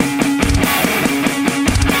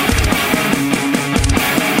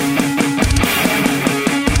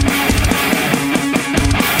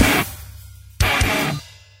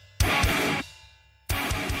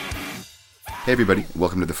Hey everybody,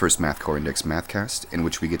 welcome to the first Math Core Index Mathcast, in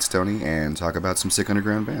which we get stony and talk about some sick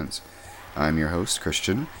underground bands. I'm your host,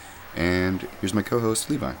 Christian, and here's my co-host,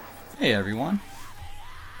 Levi. Hey everyone.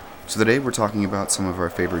 So today we're talking about some of our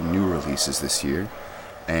favorite new releases this year,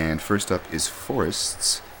 and first up is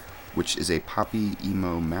Forests, which is a poppy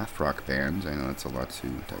emo math rock band. I know that's a lot to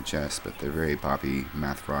digest, but they're very poppy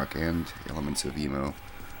math rock and elements of emo.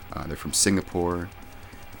 They're from Singapore.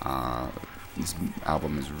 This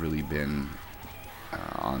album has really been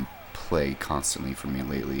on play constantly for me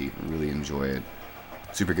lately. Really enjoy it.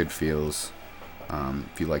 Super good feels.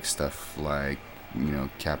 If you like stuff like,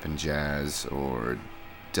 Cap'n Jazz or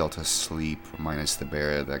Delta Sleep, Minus the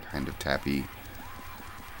Bear, that kind of tappy,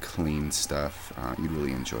 clean stuff, you'd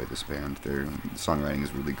really enjoy this band. Their songwriting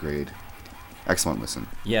is really great. Excellent listen.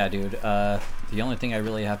 Yeah, dude. The only thing I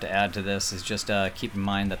really have to add to this is just keep in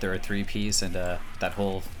mind that they're a three-piece and that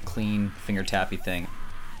whole clean finger tappy thing.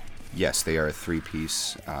 Yes, they are a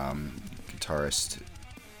three-piece guitarist,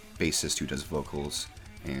 bassist who does vocals,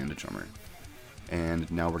 and a drummer. And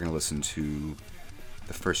now we're going to listen to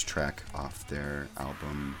the first track off their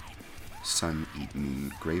album, Sun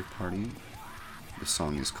Eaten Grave Party. The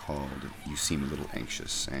song is called You Seem a Little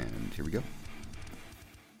Anxious, and here we go.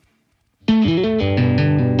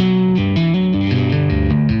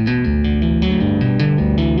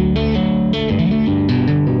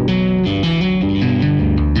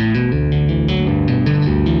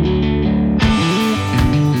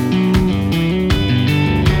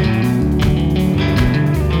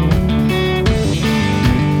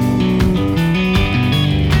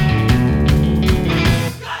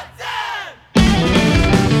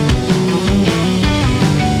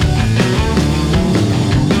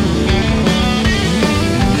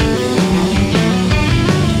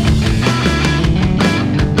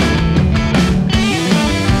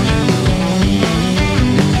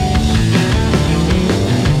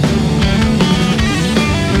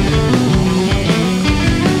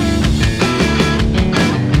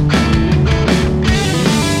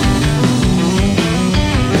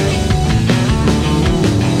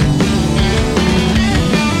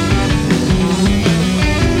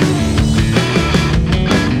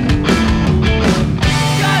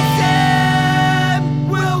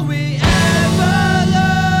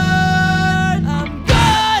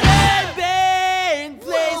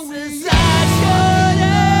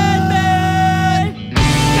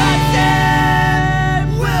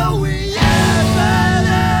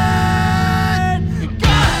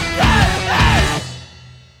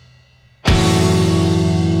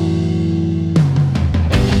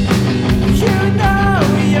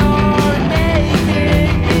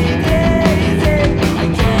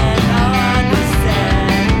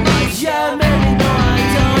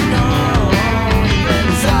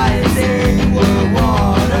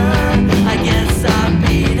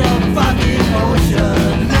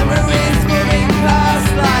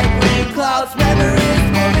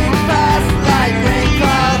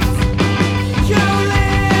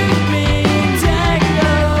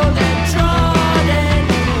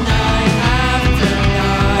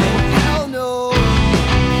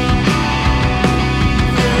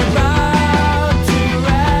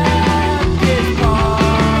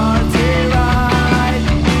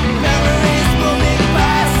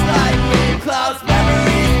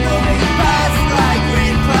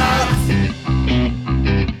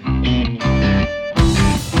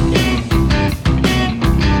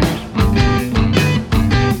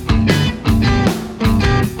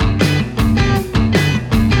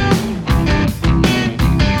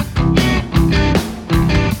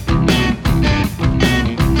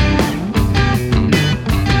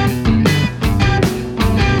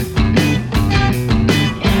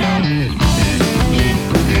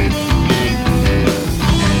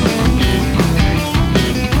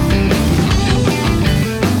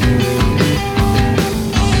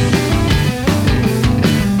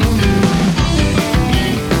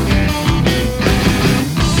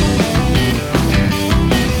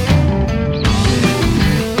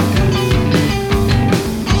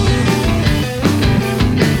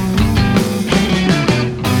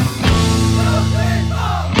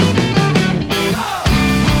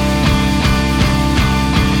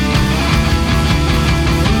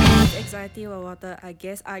 I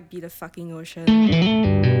guess I'd be the fucking ocean.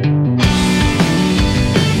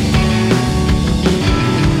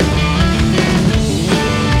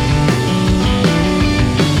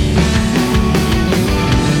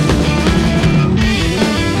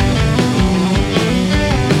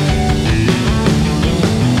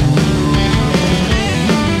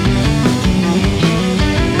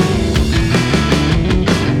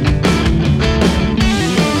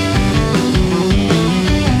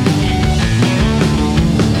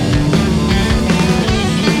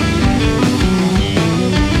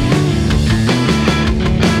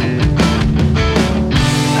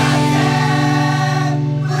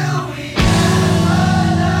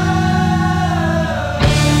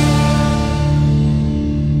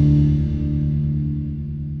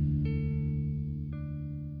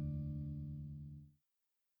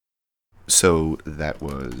 So that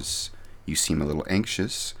was You Seem a Little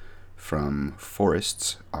Anxious from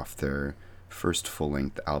Forests off their first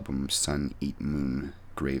full-length album, Sun Eat Moon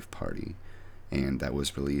Grave Party. And that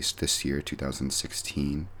was released this year,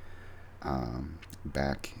 2016,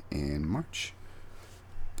 back in March.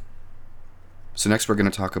 So next we're going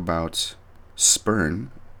to talk about Spurn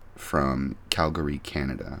from Calgary,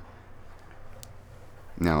 Canada.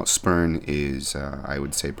 Now, Spurn is, I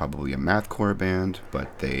would say, probably a mathcore band,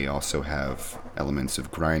 but they also have elements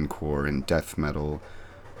of grindcore and death metal.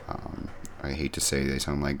 I hate to say they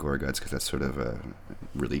sound like Gorguts because that's sort of a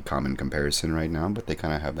really common comparison right now, but they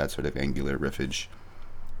kind of have that sort of angular riffage.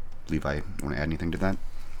 Levi, want to add anything to that?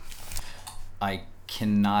 I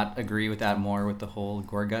cannot agree with that more with the whole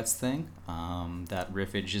Gorguts thing. That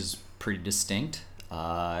riffage is pretty distinct.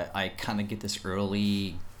 I kind of get this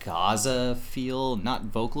early Gaza feel, not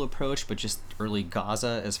vocal approach, but just early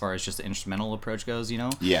Gaza as far as just the instrumental approach goes, you know?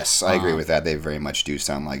 Yes, I agree with that. They very much do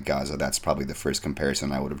sound like Gaza. That's probably the first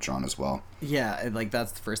comparison I would have drawn as well. Yeah, like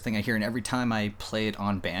that's the first thing I hear, and every time I play it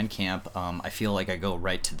on Bandcamp, I feel like I go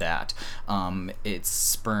right to that. It's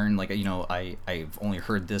Spurn, like, you know, I've only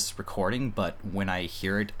heard this recording, but when I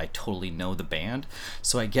hear it, I totally know the band.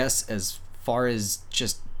 So I guess as far as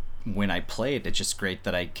just when I play it, it's just great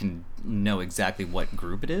that I can know exactly what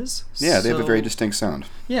group it is. Yeah, they have a very distinct sound.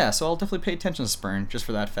 Yeah, so I'll definitely pay attention to Spurn just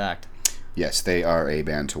for that fact. Yes, they are a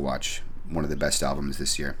band to watch. One of the best albums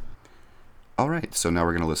this year. Alright, so now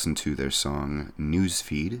we're going to listen to their song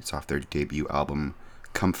Newsfeed. It's off their debut album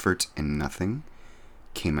Comfort in Nothing.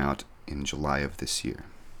 Came out in July of this year.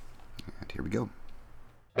 And here we go.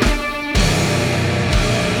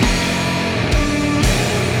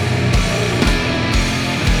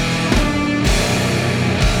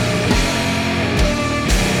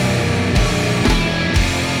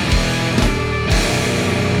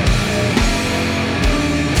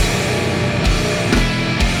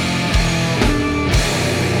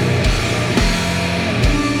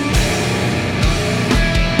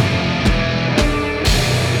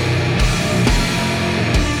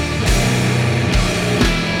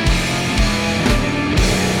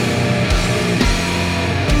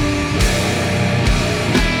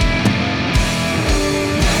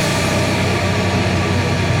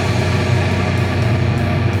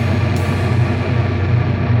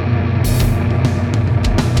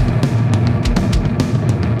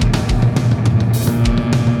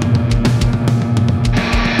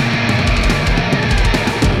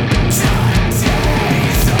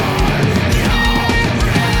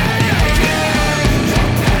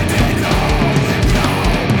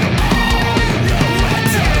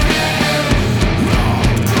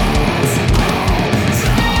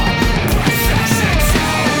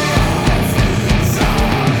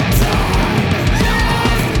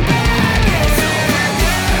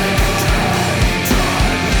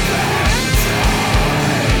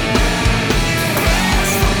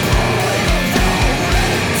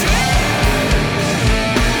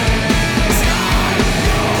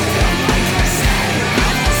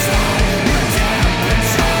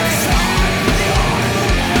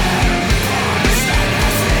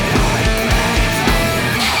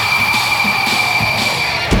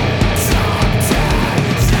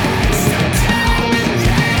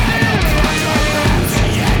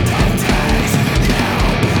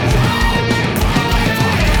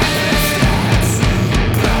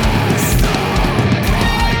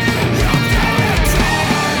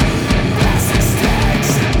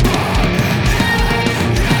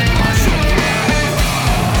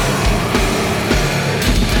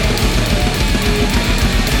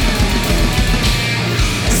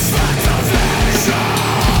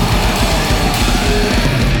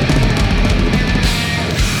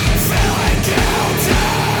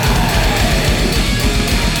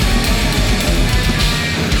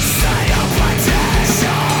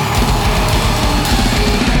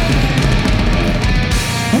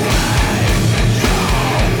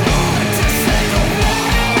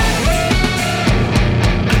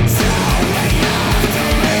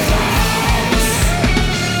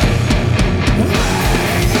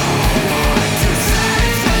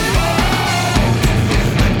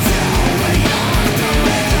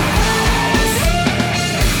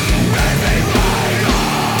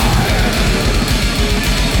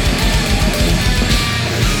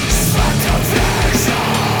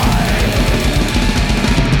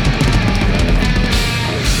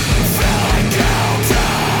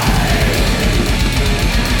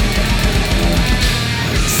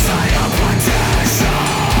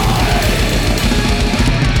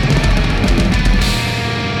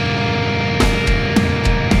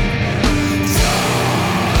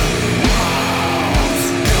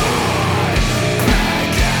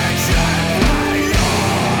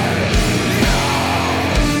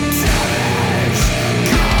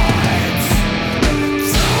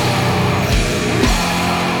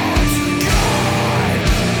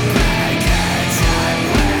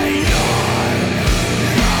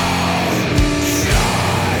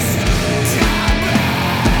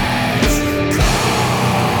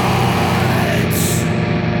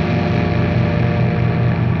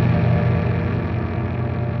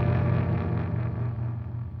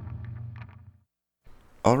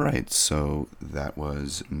 All right, so that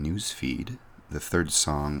was Newsfeed, the third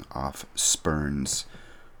song off Spurn's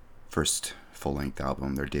first full-length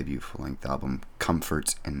album, their debut full-length album,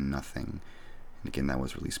 Comfort and Nothing. And again, that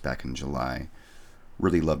was released back in July.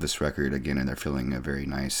 Really love this record again, and they're feeling a very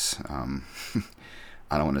nice, I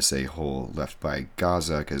don't want to say hole left by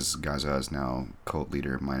Gaza, because Gaza is now cult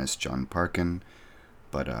leader minus John Parkin.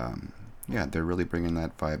 But yeah, they're really bringing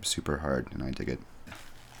that vibe super hard, and I dig it.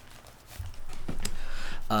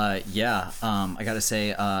 I gotta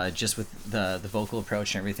say, just with the vocal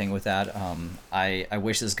approach and everything with that, I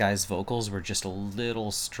wish this guy's vocals were just a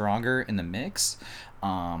little stronger in the mix.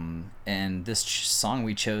 And this song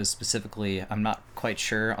we chose specifically, I'm not quite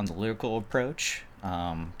sure on the lyrical approach.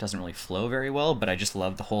 Doesn't really flow very well, but I just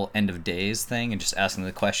love the whole end of days thing and just asking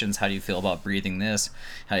the questions. How do you feel about breathing this?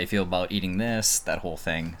 How do you feel about eating this? That whole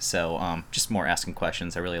thing. So, just more asking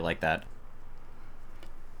questions. I really like that.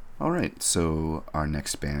 All right, so our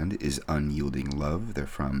next band is Unyielding Love. They're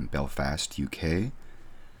from Belfast, UK.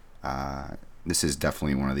 This is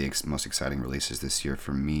definitely one of the most exciting releases this year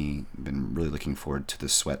for me. I've been really looking forward to The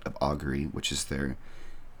Sweat of Augury, which is their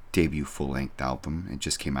debut full-length album. It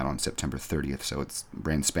just came out on September 30th, so it's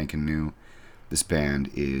brand spanking new. This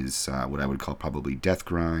band is what I would call probably death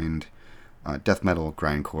grind, death metal,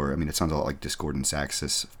 grindcore. I mean, it sounds a lot like Discordance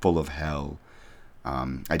Axis, Full of Hell.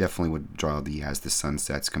 I definitely would draw the As the Sun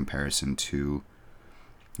Sets comparison to,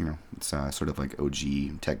 it's sort of like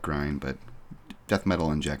OG tech grind, but death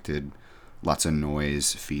metal injected, lots of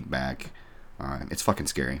noise, feedback. It's fucking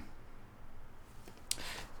scary.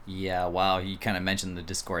 Yeah, wow, you kind of mentioned the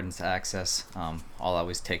Discordance Axis. I'll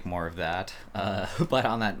always take more of that. But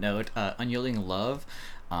on that note, Unyielding Love,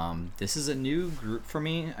 this is a new group for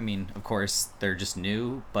me. I mean, of course, they're just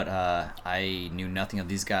new, but I knew nothing of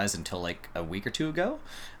these guys until like a week or two ago.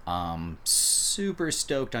 Super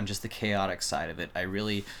stoked on just the chaotic side of it. I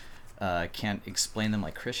really can't explain them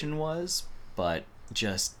like Christian was, but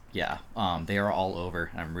just, yeah, they are all over.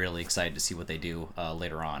 I'm really excited to see what they do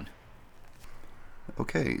later on.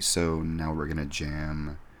 Okay, so now we're going to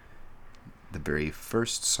jam the very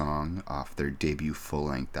first song off their debut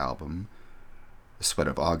full-length album, The Sweat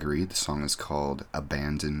of Augury. The song is called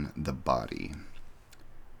Abandon the Body.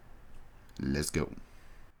 Let's go.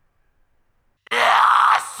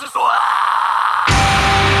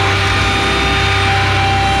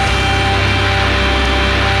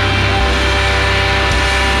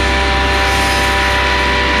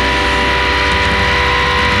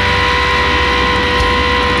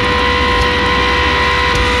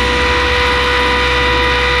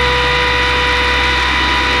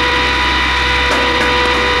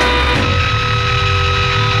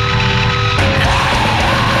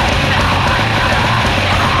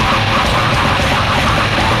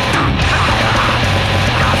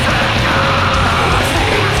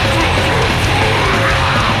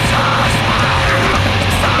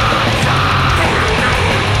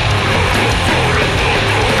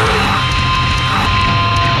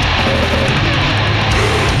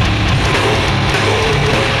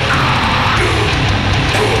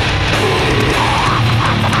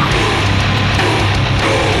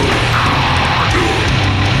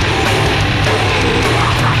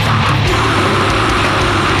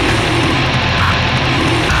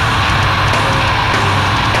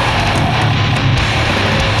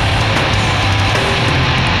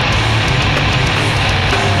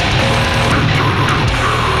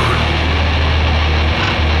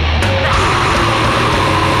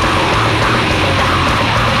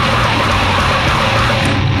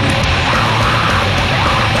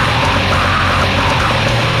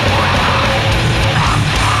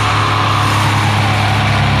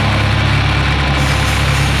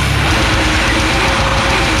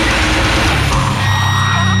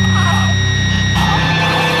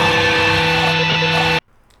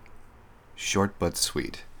 Short but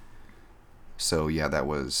sweet. So yeah, that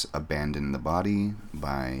was Abandon the Body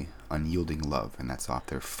by Unyielding Love, and that's off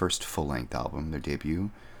their first full-length album, their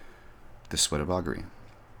debut, The Sweat of Augury.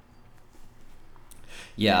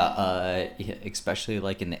 Yeah, especially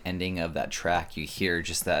like in the ending of that track, you hear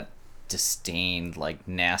just that disdained, like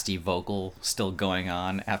nasty vocal still going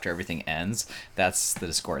on after everything ends. That's the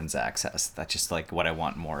Discordance Axis. That's just like what I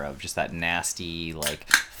want more of. Just that nasty, like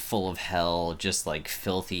full of hell, just like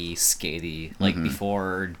filthy, scathy, like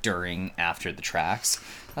before, during, after the tracks.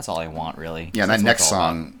 That's all I want, really. Yeah, and that next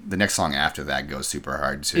song, the next song after that goes super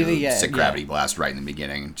hard too. Sick Gravity Blast right in the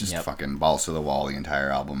beginning. Just fucking balls to the wall the entire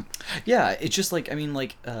album. Yeah, it's just like, I mean,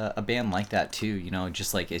 like a band like that too,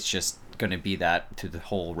 just like it's just going to be that to the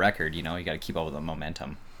whole record, you got to keep up with the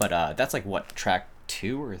momentum. But that's like what, track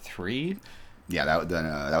 2 or 3? Yeah,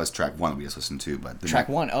 that was track one we just listened to, but Track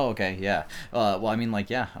one. Oh, okay, yeah. Well, I mean, like,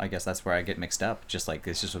 yeah. I guess that's where I get mixed up. Just like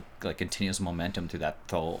it's just like continuous momentum through that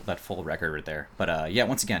full record right there. But yeah,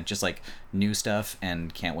 once again, just like new stuff,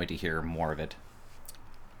 and can't wait to hear more of it.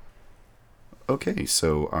 Okay,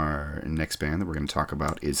 so our next band that we're going to talk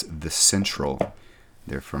about is The Central.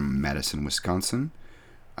 They're from Madison, Wisconsin.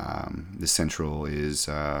 The Central is,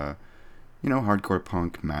 hardcore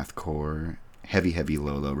punk, mathcore, heavy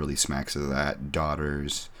Lolo, really smacks of that.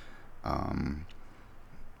 Daughters.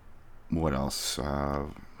 What else?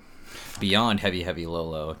 Beyond heavy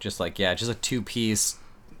Lolo, just like yeah, just a two piece.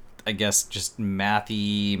 I guess just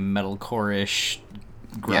mathy metalcore-ish,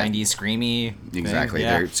 grindy, screamy. Exactly.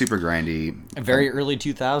 Yeah. They're super grindy. Very early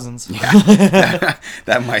 2000s. Yeah.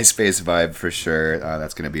 That MySpace vibe for sure.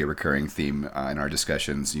 That's going to be a recurring theme in our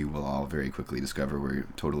discussions. You will all very quickly discover we're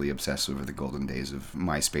totally obsessed over the golden days of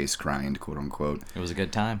MySpace grind, quote unquote. It was a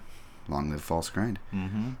good time. Long live false grind.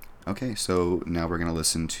 Mm-hmm. Okay, so now we're going to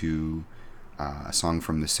listen to a song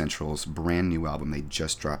from The Central's brand new album. They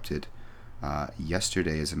just dropped it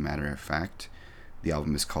yesterday, as a matter of fact. The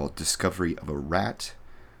album is called Discovery of a Rat.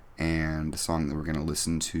 And the song that we're going to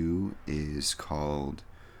listen to is called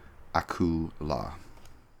Aku La.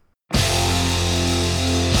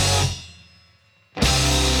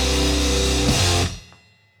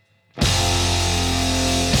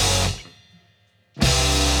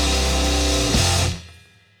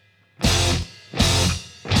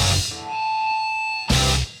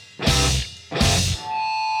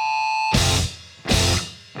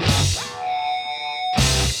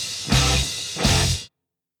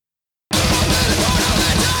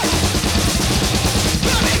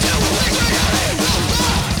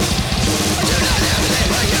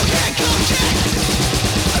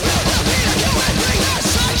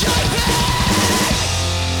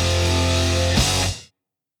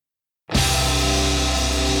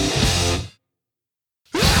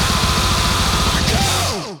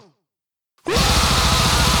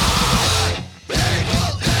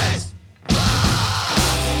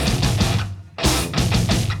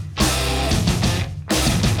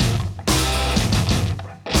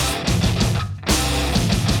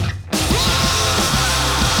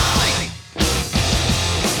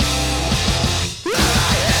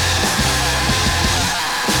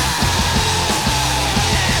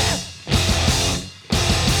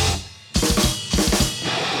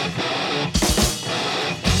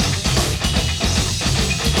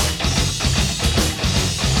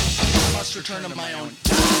 Return of my own.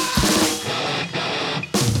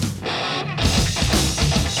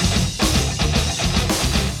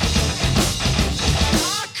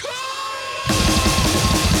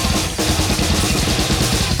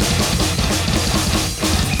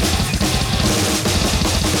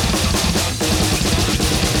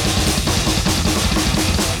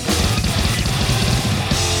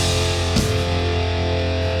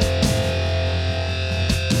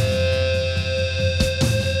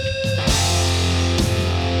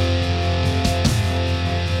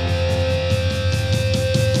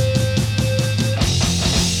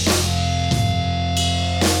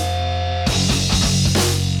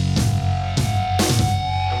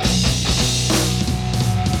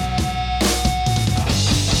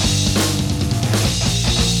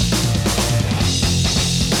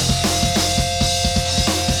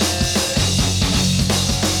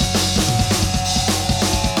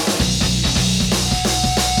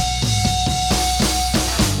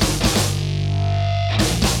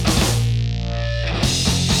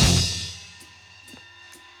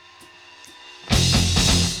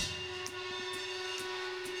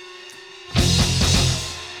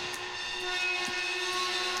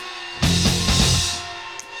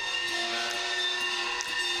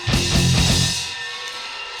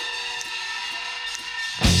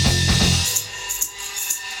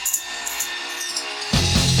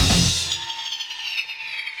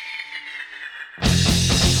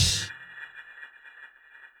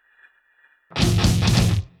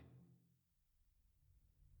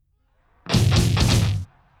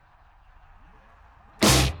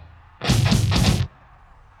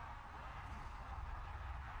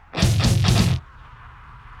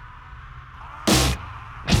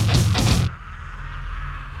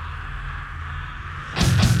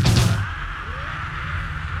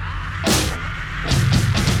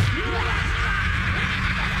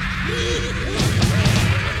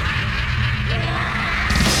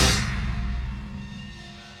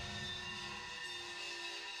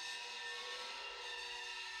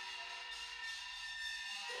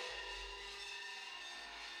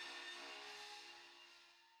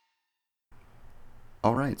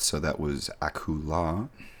 All right, so that was Aku La.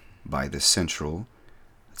 by The Central.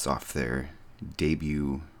 It's off their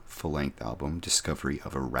debut full-length album, Discovery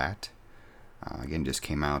of a Rat. Again, just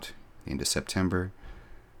came out the end of September.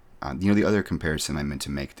 The other comparison I meant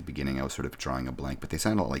to make at the beginning, I was sort of drawing a blank, but they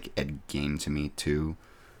sound a lot like Ed Gein to me, too.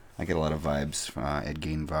 I get a lot of vibes, Ed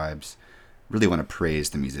Gein vibes. Really want to praise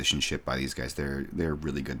the musicianship by these guys. They're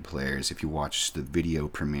really good players. If you watch the video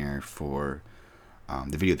premiere for,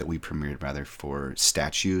 the video that we premiered, rather, for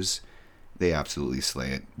Statues, they absolutely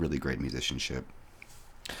slay it. Really great musicianship.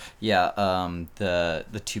 Yeah,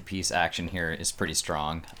 the two-piece action here is pretty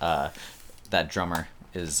strong. That drummer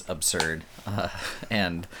is absurd.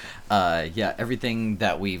 And everything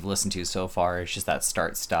that we've listened to so far is just that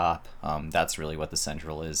start-stop. That's really what The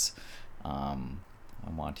Central is. I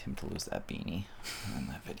want him to lose that beanie in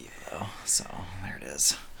that video, though. So, there it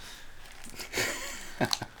is.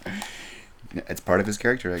 It's part of his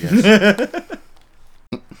character, I guess.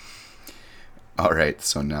 All right,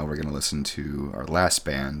 so now we're going to listen to our last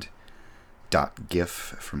band, .gif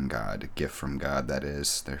from God. GIF from God, that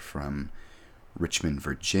is. They're from Richmond,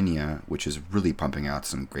 Virginia, which is really pumping out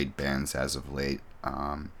some great bands as of late.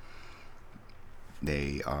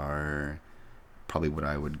 They are probably what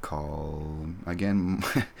I would call, again,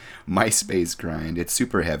 MySpace grind. It's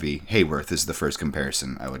super heavy. Hayworth is the first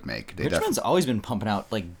comparison I would make. Richmond's always been pumping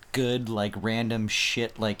out, like, good, like, random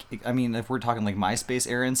shit. Like, I mean, if we're talking, like, MySpace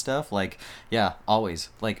era and stuff, like, yeah, always.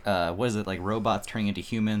 Like, what is it, like, robots turning into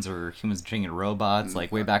humans or humans turning into robots?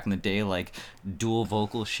 Like, way back in the day, like, dual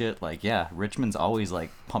vocal shit. Like, yeah, Richmond's always,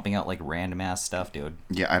 like, pumping out, like, random-ass stuff, dude.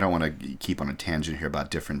 Yeah, I don't want to keep on a tangent here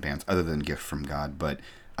about different bands other than GIF from God, but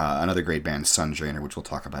another great band, Sun Drainer, which we'll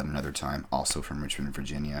talk about another time, also from Richmond,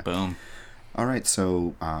 Virginia. Boom. All right,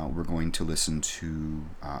 so we're going to listen to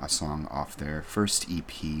a song off their first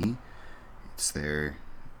EP. It's their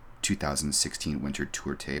 2016 winter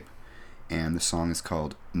tour tape, and the song is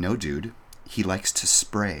called No Dude, He Likes to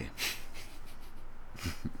Spray.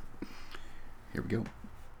 Here we go.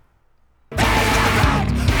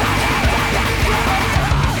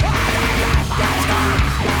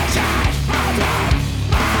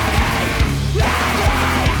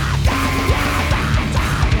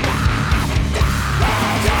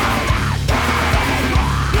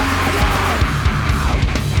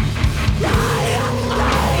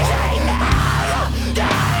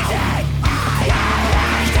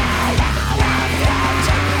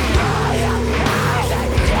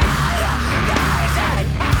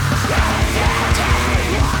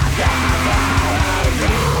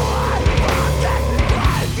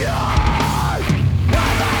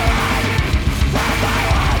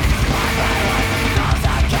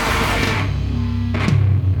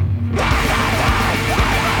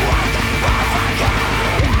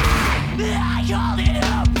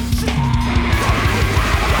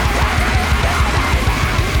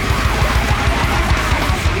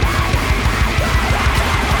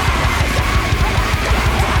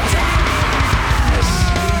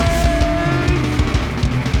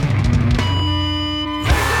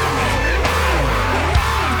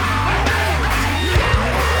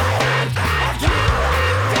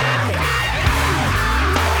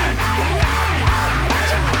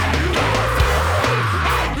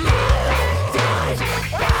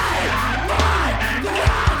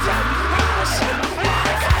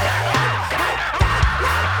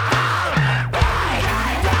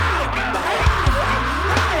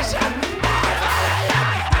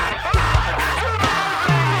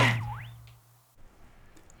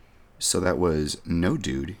 So that was No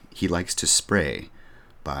Dude, He Likes to Spray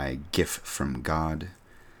by GIF from God.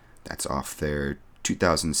 That's off their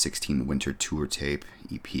 2016 winter tour tape,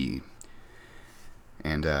 EP.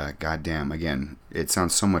 And goddamn, again, it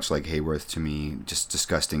sounds so much like Hayworth to me. Just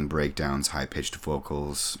disgusting breakdowns, high-pitched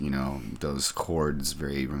vocals, those chords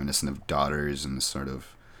very reminiscent of Daughters and sort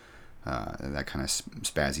of that kind of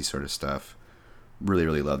spazzy sort of stuff. Really,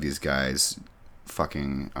 really love these guys.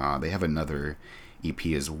 They have another EP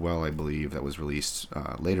as well, I believe, that was released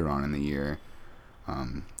later on in the year.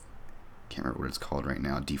 Can't remember what it's called right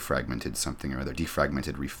now. Defragmented something or other.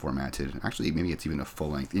 Defragmented, Reformatted. Actually, maybe it's even a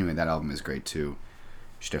full length. Anyway, that album is great too. You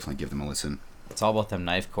should definitely give them a listen. It's all about them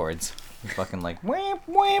knife chords. You're fucking like wham,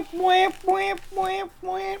 wham, wham, wham, wham,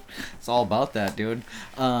 wham. It's all about that, dude.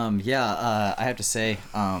 I have to say,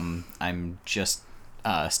 I'm just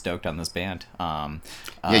stoked on this band.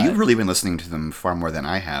 You've really been listening to them far more than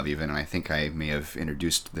I have, even, and I think I may have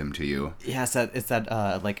introduced them to you. Yeah, it's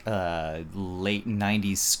that late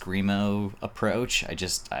 '90s screamo approach.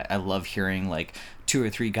 I love hearing like 2 or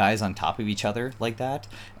 3 guys on top of each other like that,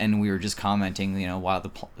 and we were just commenting, while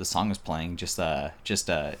the song was playing, just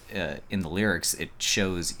in the lyrics, it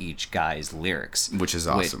shows each guy's lyrics, Which is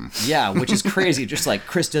awesome. which is crazy. Just like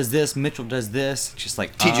Chris does this, Mitchell does this, just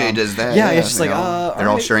like TJ does that. Yeah, it's just they're like all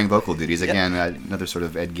alright. sharing vocal duties again. Another sort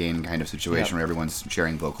of Ed Gein kind of situation Yep. where everyone's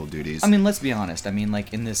sharing vocal duties. I mean, let's be honest. I mean,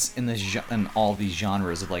 like in all these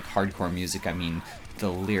genres of like hardcore music, I mean, the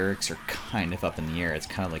lyrics are kind of up in the air. It's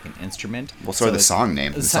kind of like an instrument. Well, so are the it's- song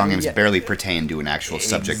names. The song names yeah. barely pertain to an actual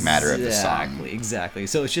subject matter of the song. Exactly.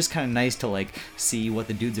 So it's just kind of nice to like see what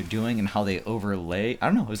the dudes are doing and how they overlay. I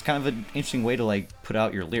don't know. It was kind of an interesting way to like put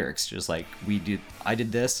out your lyrics. Just like I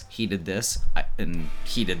did this, he did this, and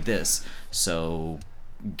he did this. So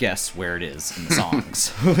guess where it is in the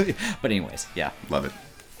songs. But anyways, yeah. Love it.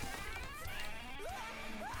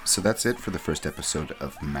 So that's it for the first episode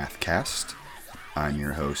of Mathcast. I'm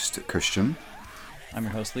your host, Christian, I'm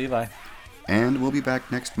your host, Levi. and we'll be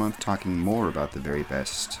back next month talking more about the very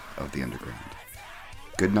best of the underground.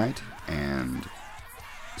 Good night, and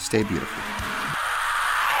stay beautiful.